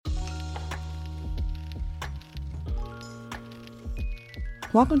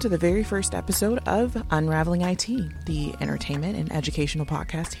Welcome to the very first episode of Unraveling IT, the entertainment and educational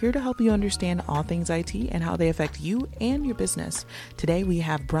podcast here to help you understand all things IT and how they affect you and your business. Today we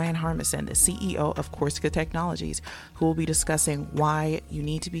have Brian Harmison, the CEO of Corsica Technologies, who will be discussing why you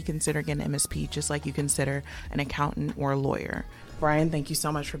need to be considering an MSP just like you consider an accountant or a lawyer. Brian, thank you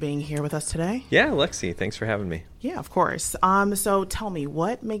so much for being here with us today. Yeah, Lexi, thanks for having me. Yeah, of course. So tell me,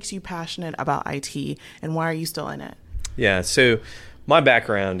 what makes you passionate about IT and why are you still in it? Yeah, so my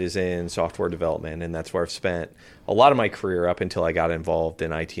background is in software development, and that's where I've spent a lot of my career up until I got involved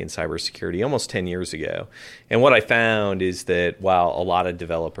in IT and cybersecurity almost 10 years ago. And what I found is that while a lot of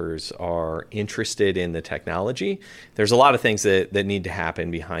developers are interested in the technology, there's a lot of things that need to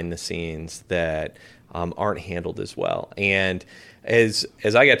happen behind the scenes that aren't handled as well. And as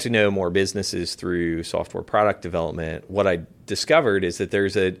I got to know more businesses through software product development, what I discovered is that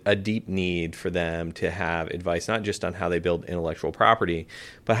there's a deep need for them to have advice, not just on how they build intellectual property,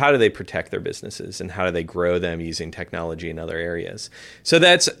 but how do they protect their businesses and how do they grow them using technology in other areas. So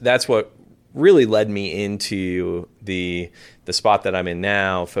that's what really led me into the spot that I'm in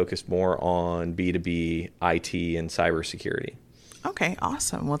now, focused more on B2B, IT, and cybersecurity. Okay,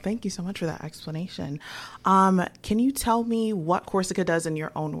 awesome. Well, thank you so much for that explanation. Can you tell me what Corsica does in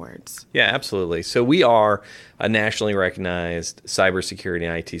your own words? Yeah, absolutely. So we are a nationally recognized cybersecurity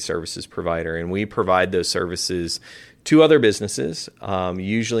and IT services provider, and we provide those services to other businesses,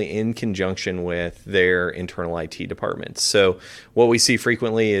 usually in conjunction with their internal IT departments. So what we see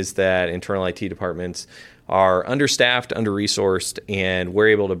frequently is that internal IT departments are understaffed, under-resourced, and we're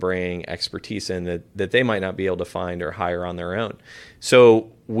able to bring expertise in that they might not be able to find or hire on their own.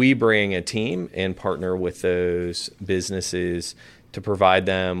 So we bring a team and partner with those businesses to provide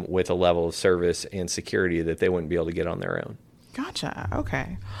them with a level of service and security that they wouldn't be able to get on their own. Gotcha.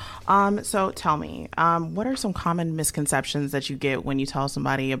 Okay. So tell me, what are some common misconceptions that you get when you tell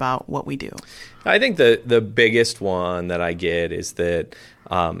somebody about what we do? I think the biggest one that I get is that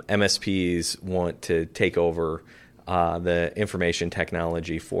MSPs want to take over the information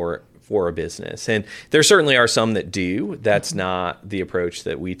technology for a business. And there certainly are some that do. That's not the approach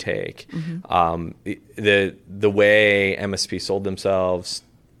that we take. The way MSP sold themselves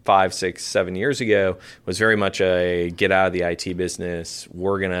 5, 6, 7 years ago was very much a get out of the IT business.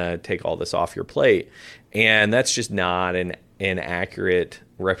 We're going to take all this off your plate. And that's just not an accurate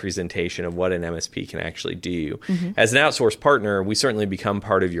representation of what an MSP can actually do. As an outsourced partner, we certainly become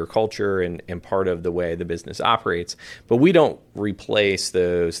part of your culture and part of the way the business operates, but we don't replace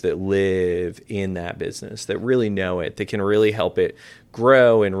those that live in that business, that really know it, that can really help it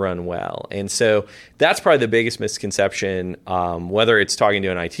grow and run well. And so that's probably the biggest misconception, whether it's talking to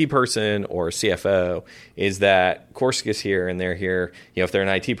an IT person or a CFO, is that Corsica's here and they're here, if they're an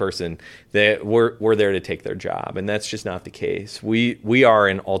IT person, that we're there to take their job. And that's just not the case. We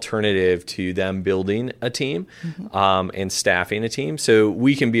are an alternative to them building a team and staffing a team. So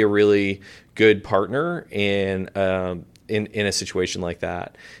we can be a really good partner in a situation like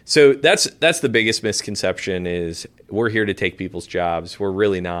that. So that's the biggest misconception, is we're here to take people's jobs. We're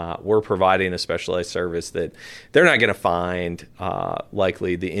really not. We're providing a specialized service that they're not going to find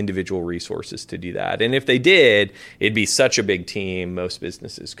likely the individual resources to do that. And if they did, it'd be such a big team, most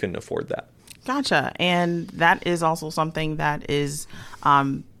businesses couldn't afford that. Gotcha. And that is also something that is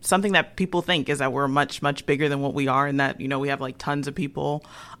something that people think is that we're much, much bigger than what we are, and that, we have like tons of people.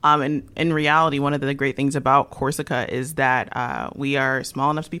 And in reality, one of the great things about Corsica is that we are small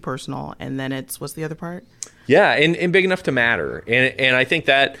enough to be personal. And then what's the other part? Yeah, and big enough to matter. And I think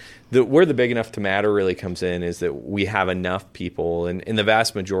that where the big enough to matter really comes in is that we have enough people, and the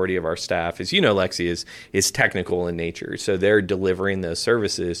vast majority of our staff, as you know, Lexi, is technical in nature. So they're delivering those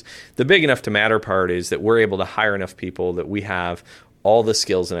services. The big enough to matter part is that we're able to hire enough people that we have all the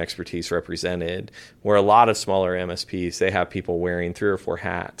skills and expertise represented, where a lot of smaller MSPs, they have people wearing 3 or 4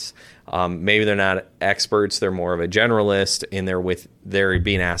 hats. Maybe they're not experts, they're more of a generalist, and they're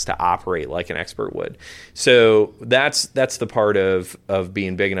being asked to operate like an expert would. So that's the part of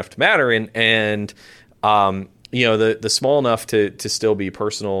being big enough to matter, and the small enough to still be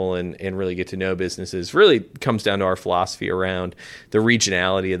personal and really get to know businesses really comes down to our philosophy around the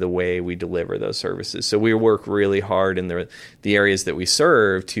regionality of the way we deliver those services. So we work really hard in the areas that we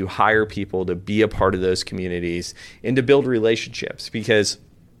serve to hire people to be a part of those communities and to build relationships, because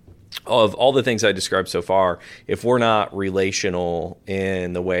of all the things I described so far, if we're not relational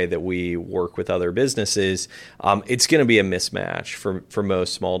in the way that we work with other businesses, it's going to be a mismatch for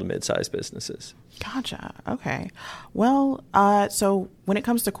most small to mid-sized businesses. Gotcha. Okay. Well, so when it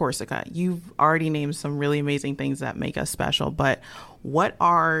comes to Corsica, you've already named some really amazing things that make us special, but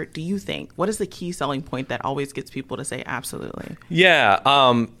do you think, what is the key selling point that always gets people to say absolutely? Yeah.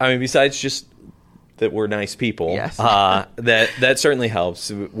 I mean, besides just that we're nice people, yes. that certainly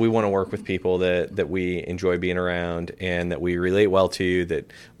helps. We want to work with people that we enjoy being around and that we relate well to,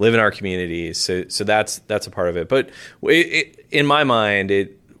 that live in our communities. So that's a part of it. But in my mind,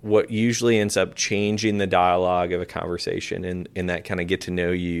 what usually ends up changing the dialogue of a conversation in that kind of get to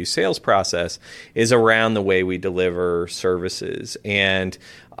know you sales process is around the way we deliver services. And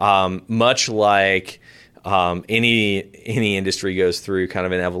much like any industry goes through kind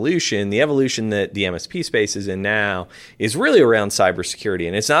of an evolution, the evolution that the MSP space is in now is really around cybersecurity.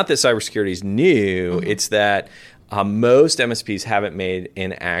 And it's not that cybersecurity is new, it's that most MSPs haven't made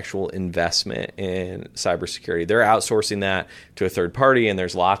an actual investment in cybersecurity. They're outsourcing that to a third party, and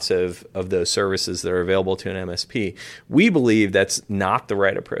there's lots of those services that are available to an MSP. We believe that's not the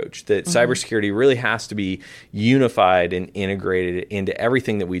right approach, that cybersecurity really has to be unified and integrated into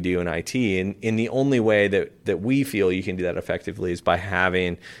everything that we do in IT. And in the only way that we feel you can do that effectively is by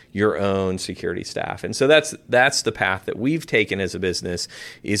having your own security staff. And so that's the path that we've taken as a business,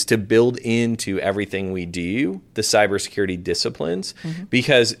 is to build into everything we do the cybersecurity disciplines,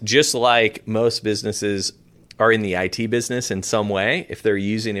 because just like most businesses are in the IT business in some way, if they're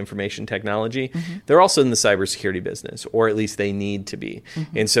using information technology, they're also in the cybersecurity business, or at least they need to be.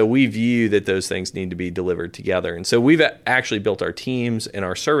 And so we view that those things need to be delivered together. And so we've actually built our teams and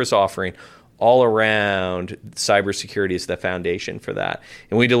our service offering all around cybersecurity is the foundation for that.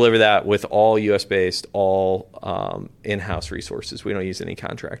 And we deliver that with all US-based, all in-house resources. We don't use any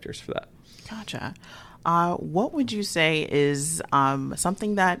contractors for that. Gotcha. What would you say is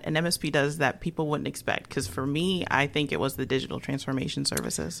something that an MSP does that people wouldn't expect? Because for me, I think it was the digital transformation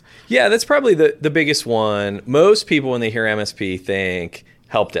services. Yeah, that's probably the biggest one. Most people, when they hear MSP, think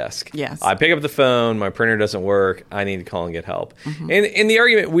help desk. Yes. I pick up the phone, my printer doesn't work, I need to call and get help. And the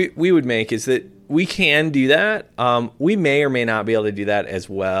argument we would make is that we can do that. We may or may not be able to do that as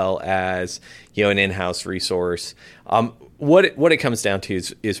well as an in-house resource. What it comes down to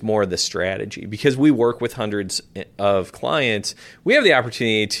is more the strategy. Because we work with hundreds of clients, we have the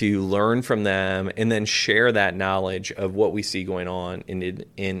opportunity to learn from them and then share that knowledge of what we see going on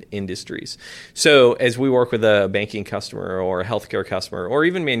in industries. So as we work with a banking customer or a healthcare customer or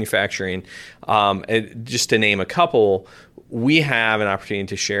even manufacturing, just to name a couple, we have an opportunity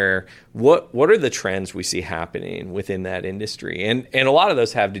to share what are the trends we see happening within that industry. And a lot of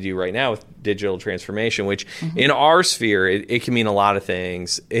those have to do right now with digital transformation, which in our sphere, it can mean a lot of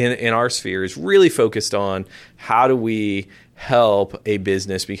things. In our sphere is really focused on how do we help a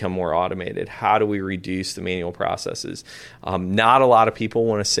business become more automated? How do we reduce the manual processes? Not a lot of people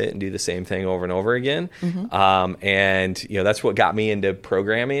want to sit and do the same thing over and over again. And that's what got me into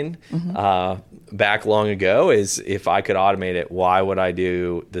programming back long ago, is if I could automate it, why would I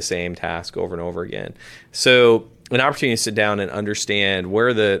do the same task over and over again? So an opportunity to sit down and understand where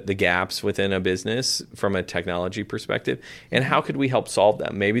are the gaps within a business from a technology perspective, and how could we help solve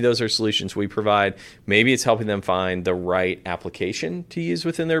them? Maybe those are solutions we provide. Maybe it's helping them find the right application to use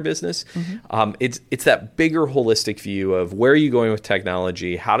within their business. It's that bigger holistic view of where are you going with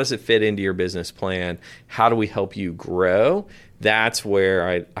technology? How does it fit into your business plan? How do we help you grow? That's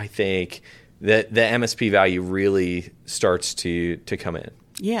where I think that the MSP value really starts to come in.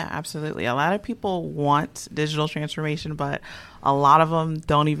 Yeah, absolutely. A lot of people want digital transformation, but a lot of them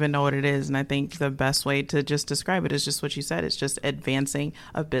don't even know what it is. And I think the best way to just describe it is just what you said. It's just advancing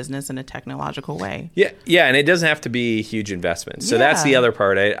a business in a technological way. Yeah, and it doesn't have to be huge investments. So that's the other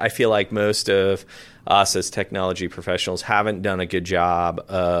part. I feel like most of us as technology professionals haven't done a good job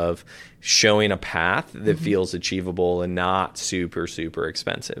of showing a path that feels achievable and not super, super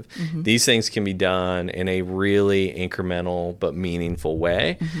expensive. These things can be done in a really incremental but meaningful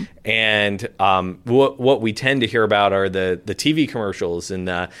way. And what we tend to hear about are the TV commercials and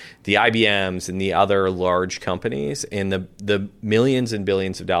the IBMs and the other large companies and the millions and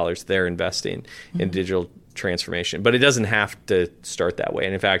billions of dollars they're investing in digital transformation. But it doesn't have to start that way.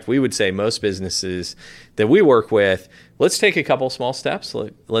 And in fact, we would say most businesses that we work with, let's take a couple small steps.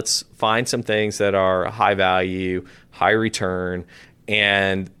 Let's find some things that are high value, high return,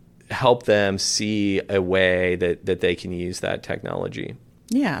 and help them see a way that they can use that technology.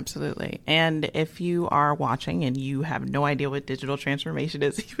 Yeah, absolutely. And if you are watching and you have no idea what digital transformation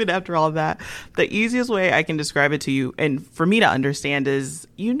is, even after all of that, the easiest way I can describe it to you and for me to understand is,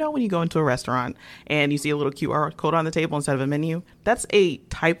 when you go into a restaurant and you see a little QR code on the table instead of a menu, that's a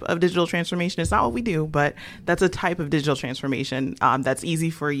type of digital transformation. It's not what we do, but that's a type of digital transformation that's easy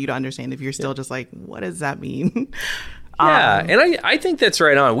for you to understand if you're still just like, what does that mean? Yeah, and I think that's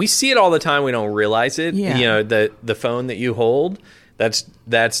right on. We see it all the time. We don't realize it. Yeah. The phone that you hold, that's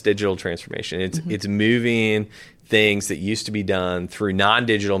digital transformation. It's moving things that used to be done through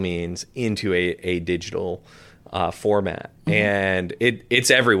non-digital means into a digital format. And it's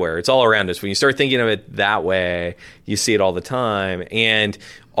everywhere. It's all around us. When you start thinking of it that way, you see it all the time. And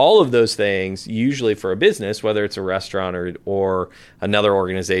all of those things, usually for a business, whether it's a restaurant or another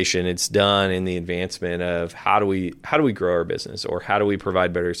organization, it's done in the advancement of how do we grow our business, or how do we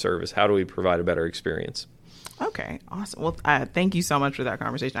provide better service? How do we provide a better experience? Okay, awesome. Well, thank you so much for that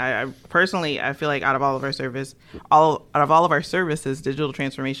conversation. I personally, I feel like out of all of our services, digital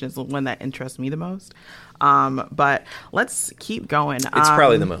transformation is the one that interests me the most. But let's keep going. It's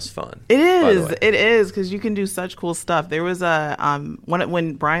probably the most fun. It is. It is, because you can do such cool stuff. There was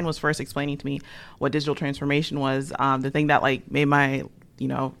when Brian was first explaining to me what digital transformation was, the thing that made my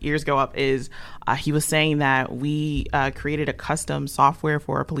ears go up is he was saying that we created a custom software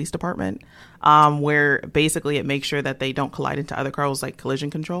for a police department where basically it makes sure that they don't collide into other cars, like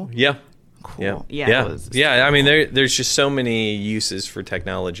collision control. Yeah. Cool. Yeah. I mean, there's just so many uses for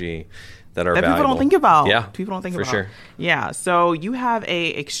technology that are valuable. People don't think about. Yeah, people don't think for about. Sure. Yeah. So you have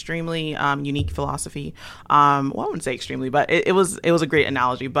a extremely unique philosophy. I wouldn't say extremely, but it was a great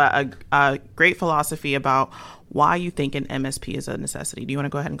analogy, but a great philosophy about why you think an MSP is a necessity. Do you want to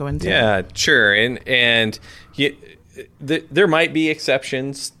go ahead and go into it? Yeah, sure. And there might be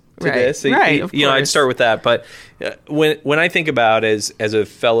exceptions to this. Right, of course. I'd start with that. But when I think about as a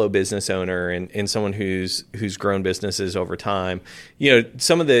fellow business owner and someone who's grown businesses over time,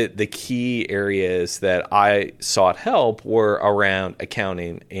 some of the key areas that I sought help were around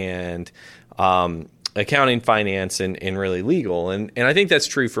accounting and accounting, finance, and really legal. And I think that's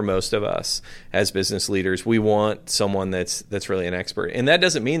true for most of us as business leaders. We want someone that's really an expert. And that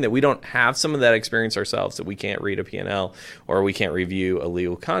doesn't mean that we don't have some of that experience ourselves, that we can't read a P&L or we can't review a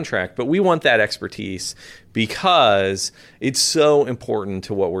legal contract. But we want that expertise because it's so important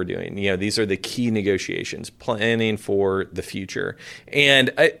to what we're doing. These are the key negotiations, planning for the future.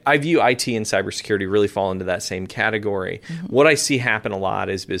 And I view IT and cybersecurity really fall into that same category. What I see happen a lot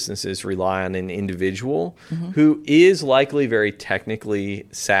is businesses rely on an individual who is likely very technically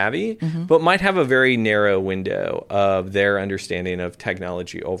savvy, but might have a very narrow window of their understanding of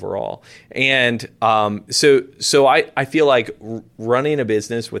technology overall. And so I feel like running a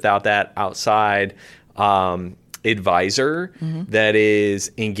business without that outside advisor that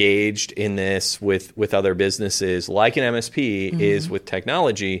is engaged in this with other businesses, like an MSP is with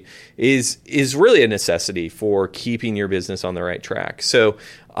technology, is really a necessity for keeping your business on the right track. So,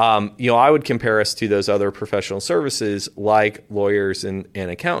 I would compare us to those other professional services like lawyers and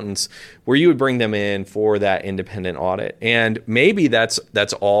accountants, where you would bring them in for that independent audit. And maybe that's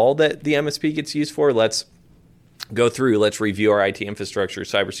all that the MSP gets used for. Let's go through, let's review our IT infrastructure,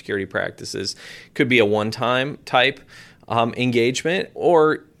 cybersecurity practices. Could be a one-time type engagement,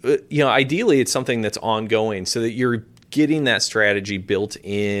 or ideally it's something that's ongoing, so that you're getting that strategy built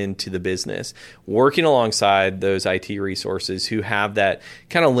into the business, working alongside those IT resources who have that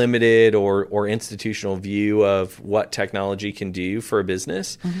kind of limited or institutional view of what technology can do for a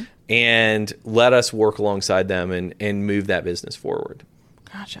business, and let us work alongside them and move that business forward.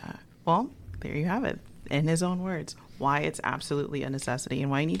 Gotcha. Well, there you have it. In his own words, why it's absolutely a necessity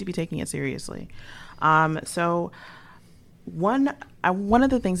and why you need to be taking it seriously. So one of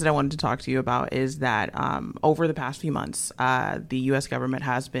the things that I wanted to talk to you about is that over the past few months, the U.S. government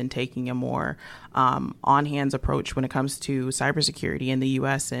has been taking a more on-hands approach when it comes to cybersecurity in the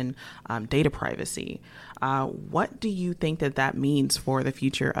U.S. and data privacy. What do you think that means for the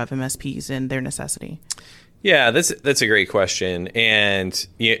future of MSPs and their necessity? Yeah, that's a great question. And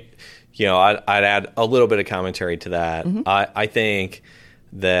I'd add a little bit of commentary to that. I think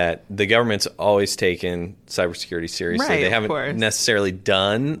that the government's always taken cybersecurity seriously. Right, they haven't necessarily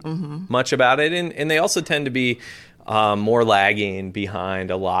done much about it. And they also tend to be more lagging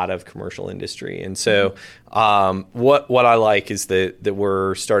behind a lot of commercial industry. And so what I like is that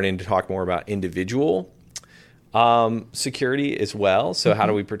we're starting to talk more about individual security as well. So how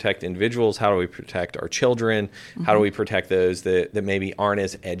do we protect individuals? How do we protect our children? How do we protect those that maybe aren't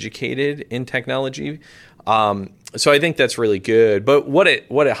as educated in technology? So I think that's really good. But what it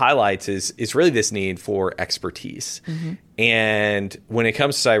highlights is really this need for expertise. And when it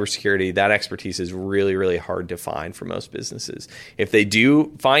comes to cybersecurity, that expertise is really, really hard to find for most businesses. If they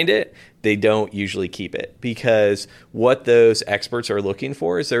do find it, they don't usually keep it, because what those experts are looking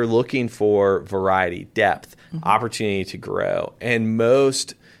for is they're looking for variety, depth, opportunity to grow. And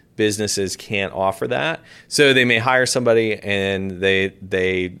most businesses can't offer that. So they may hire somebody and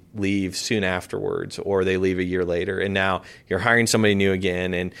they leave soon afterwards, or they leave a year later, and now you're hiring somebody new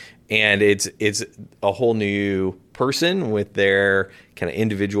again, and it's a whole new person with their kind of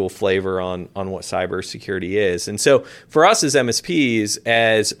individual flavor on what cybersecurity is. And so for us as MSPs,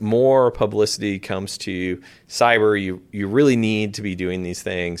 as more publicity comes to cyber, you really need to be doing these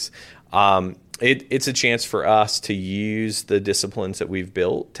things. It's a chance for us to use the disciplines that we've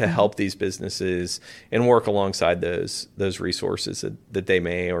built to help these businesses and work alongside those resources that they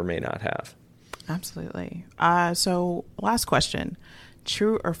may or may not have. Absolutely. So last question,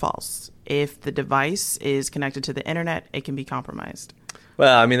 true or false? If the device is connected to the internet, it can be compromised.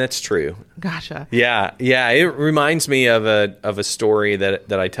 Well, I mean, that's true. Gotcha. Yeah. It reminds me of a story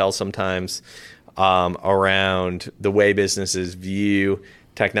that I tell sometimes around the way businesses view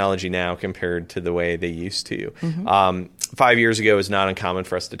technology now compared to the way they used to. 5 years ago, it was not uncommon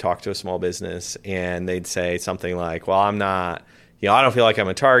for us to talk to a small business, and they'd say something like, well, I'm not, I don't feel like I'm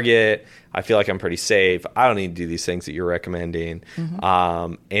a target. I feel like I'm pretty safe. I don't need to do these things that you're recommending.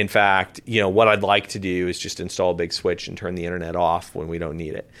 In fact, what I'd like to do is just install a big switch and turn the internet off when we don't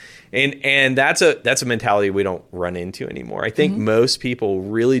need it. And that's a mentality we don't run into anymore. I think most people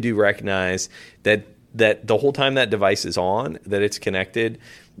really do recognize that the whole time that device is on, that it's connected,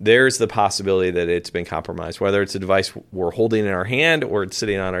 there's the possibility that it's been compromised, whether it's a device we're holding in our hand, or it's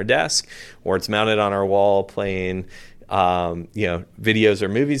sitting on our desk, or it's mounted on our wall playing videos or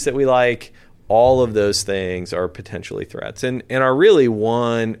movies that we like. All of those things are potentially threats, and are really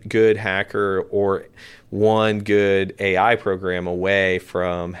one good hacker or one good AI program away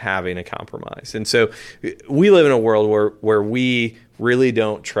from having a compromise. And so we live in a world where we really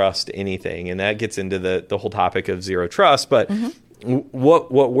don't trust anything, and that gets into the whole topic of zero trust. But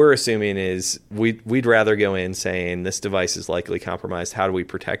what we're assuming is we'd rather go in saying this device is likely compromised. How do we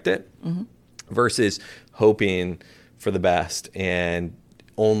protect it? Versus hoping for the best and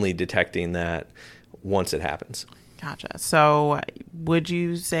only detecting that once it happens. Gotcha. So would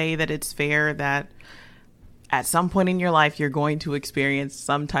you say that it's fair that at some point in your life, you're going to experience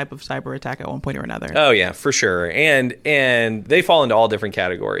some type of cyber attack at one point or another? Oh yeah, for sure. And they fall into all different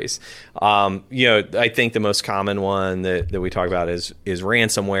categories. I think the most common one that we talk about is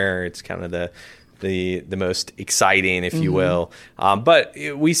ransomware. It's kind of the most exciting, if you will. But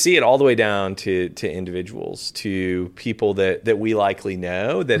we see it all the way down to individuals, to people that we likely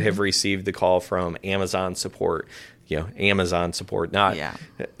know that have received the call from Amazon support. Amazon support, not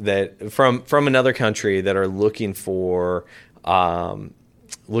that from another country, that are looking for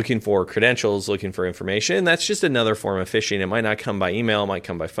credentials, looking for information. That's just another form of phishing. It might not come by email, it might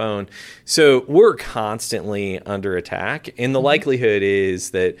come by phone. So we're constantly under attack. And the likelihood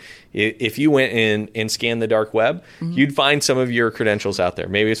is that if you went in and scanned the dark web, you'd find some of your credentials out there.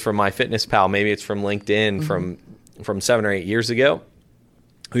 Maybe it's from MyFitnessPal, maybe it's from LinkedIn from 7 or 8 years ago.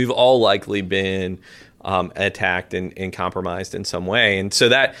 We've all likely been attacked and compromised in some way. And so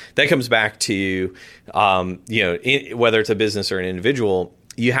that comes back to, whether it's a business or an individual,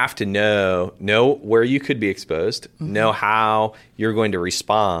 you have to know where you could be exposed, know how you're going to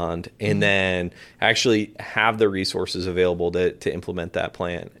respond, and then actually have the resources available to implement that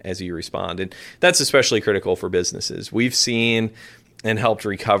plan as you respond. And that's especially critical for businesses. We've seen and helped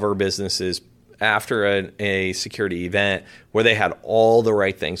recover businesses after a security event where they had all the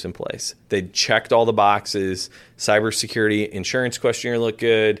right things in place. They checked all the boxes. Cybersecurity insurance questionnaire looked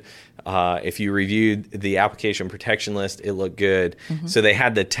good. If you reviewed the application protection list, it looked good. So they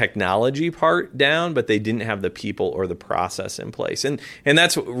had the technology part down, but they didn't have the people or the process in place. And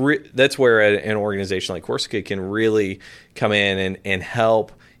that's where an organization like Corsica can really come in and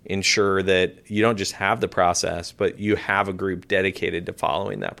help ensure that you don't just have the process, but you have a group dedicated to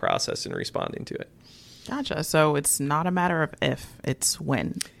following that process and responding to it. Gotcha. So it's not a matter of if, it's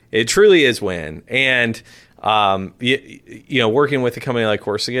when. It truly is when. And, working with a company like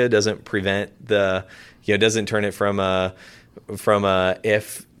Corsica doesn't prevent doesn't turn it from a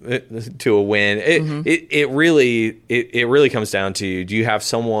if to a win. It really comes down to, do you have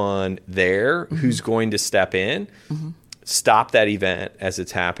someone there who's going to step in, stop that event as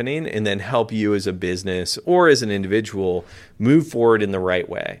it's happening, and then help you as a business or as an individual move forward in the right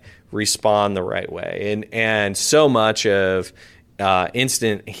way, respond the right way. And so much of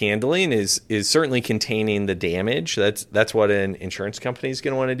incident handling is certainly containing the damage. That's what an insurance company is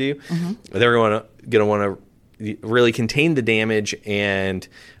going to want to do. They're going to want to really contain the damage and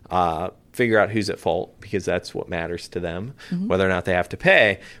figure out who's at fault, because that's what matters to them, whether or not they have to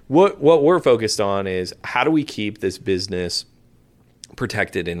pay. What we're focused on is, how do we keep this business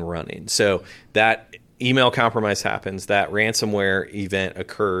protected and running? So that email compromise happens, that ransomware event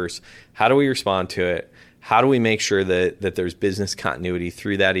occurs. How do we respond to it? How do we make sure that there's business continuity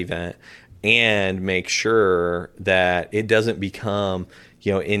through that event, and make sure that it doesn't become,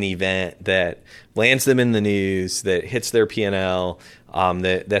 an event that lands them in the news, that hits their P&L,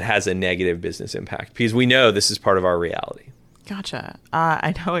 that has a negative business impact? Because we know this is part of our reality. Gotcha.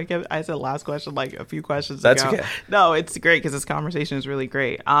 I know I said last question like a few questions That's ago. okay. No, it's great because this conversation is really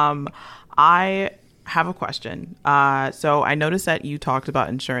great. I have a question. So I noticed that you talked about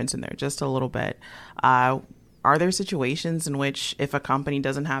insurance in there just a little bit. Are there situations in which, if a company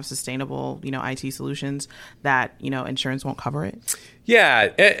doesn't have sustainable, IT solutions, that, insurance won't cover it?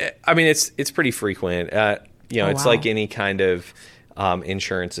 Yeah. I mean, it's pretty frequent. It's like any kind of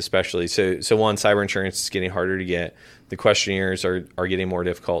insurance, especially. So one, cyber insurance is getting harder to get. The questionnaires are getting more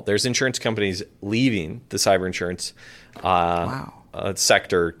difficult. There's insurance companies leaving the cyber insurance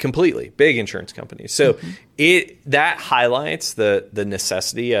sector completely, big insurance companies. So that highlights the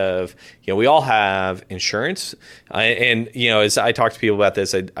necessity of, we all have insurance. And as I talk to people about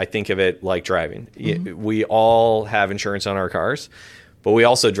this, I think of it like driving. We all have insurance on our cars, but we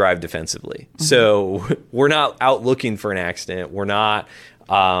also drive defensively. So we're not out looking for an accident. We're not,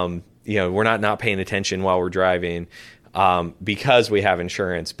 we're not paying attention while we're driving. Because we have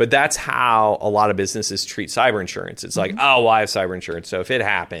insurance. But that's how a lot of businesses treat cyber insurance. It's like, oh, well, I have cyber insurance, so if it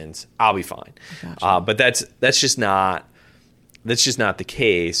happens, I'll be fine. Gotcha. But that's just not the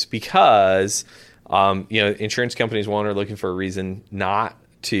case, because insurance companies, one, are looking for a reason not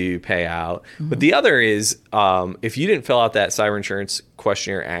to pay out. But the other is, if you didn't fill out that cyber insurance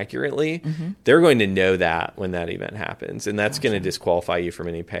questionnaire accurately, they're going to know that when that event happens, and that's going to disqualify you from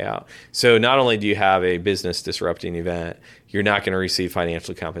any payout. So not only do you have a business disrupting event, you're not going to receive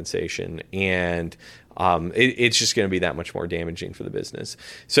financial compensation, and it's just going to be that much more damaging for the business.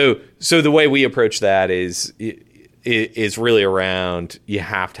 So the way we approach that is really around, you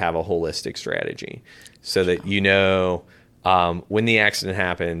have to have a holistic strategy so that when the accident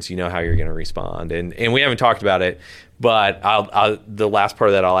happens, how you're going to respond. And we haven't talked about it, but the last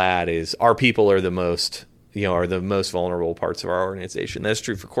part of that I'll add is, our people are the most vulnerable parts of our organization. That's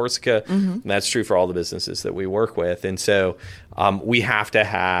true for Corsica. And that's true for all the businesses that we work with. And so we have to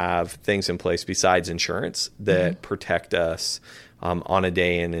have things in place besides insurance that protect us on a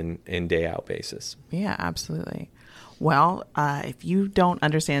day in and day out basis. Yeah, absolutely. Well, if you don't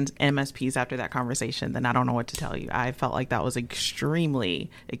understand MSPs after that conversation, then I don't know what to tell you. I felt like that was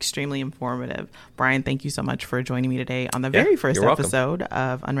extremely, extremely informative. Brian, thank you so much for joining me today on the very first episode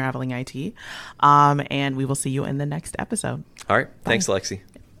of Unraveling IT. And we will see you in the next episode. All right. Bye. Thanks, Lexi.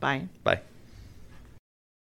 Bye. Bye.